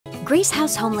Grace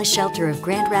House Homeless Shelter of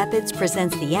Grand Rapids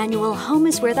presents the annual Home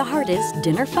is Where the Heart Is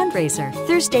dinner fundraiser,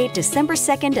 Thursday, December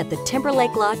 2nd at the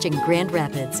Timberlake Lodge in Grand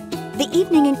Rapids. The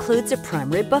evening includes a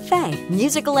prime rib buffet,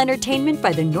 musical entertainment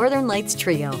by the Northern Lights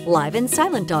Trio, live and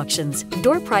silent auctions,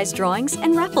 door prize drawings,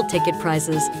 and raffle ticket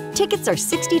prizes. Tickets are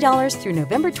 $60 through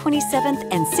November 27th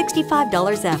and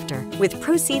 $65 after, with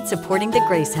proceeds supporting the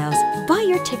Grace House. Buy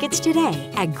your tickets today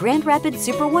at Grand Rapids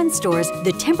Super One stores,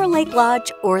 the Timberlake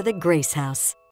Lodge, or the Grace House.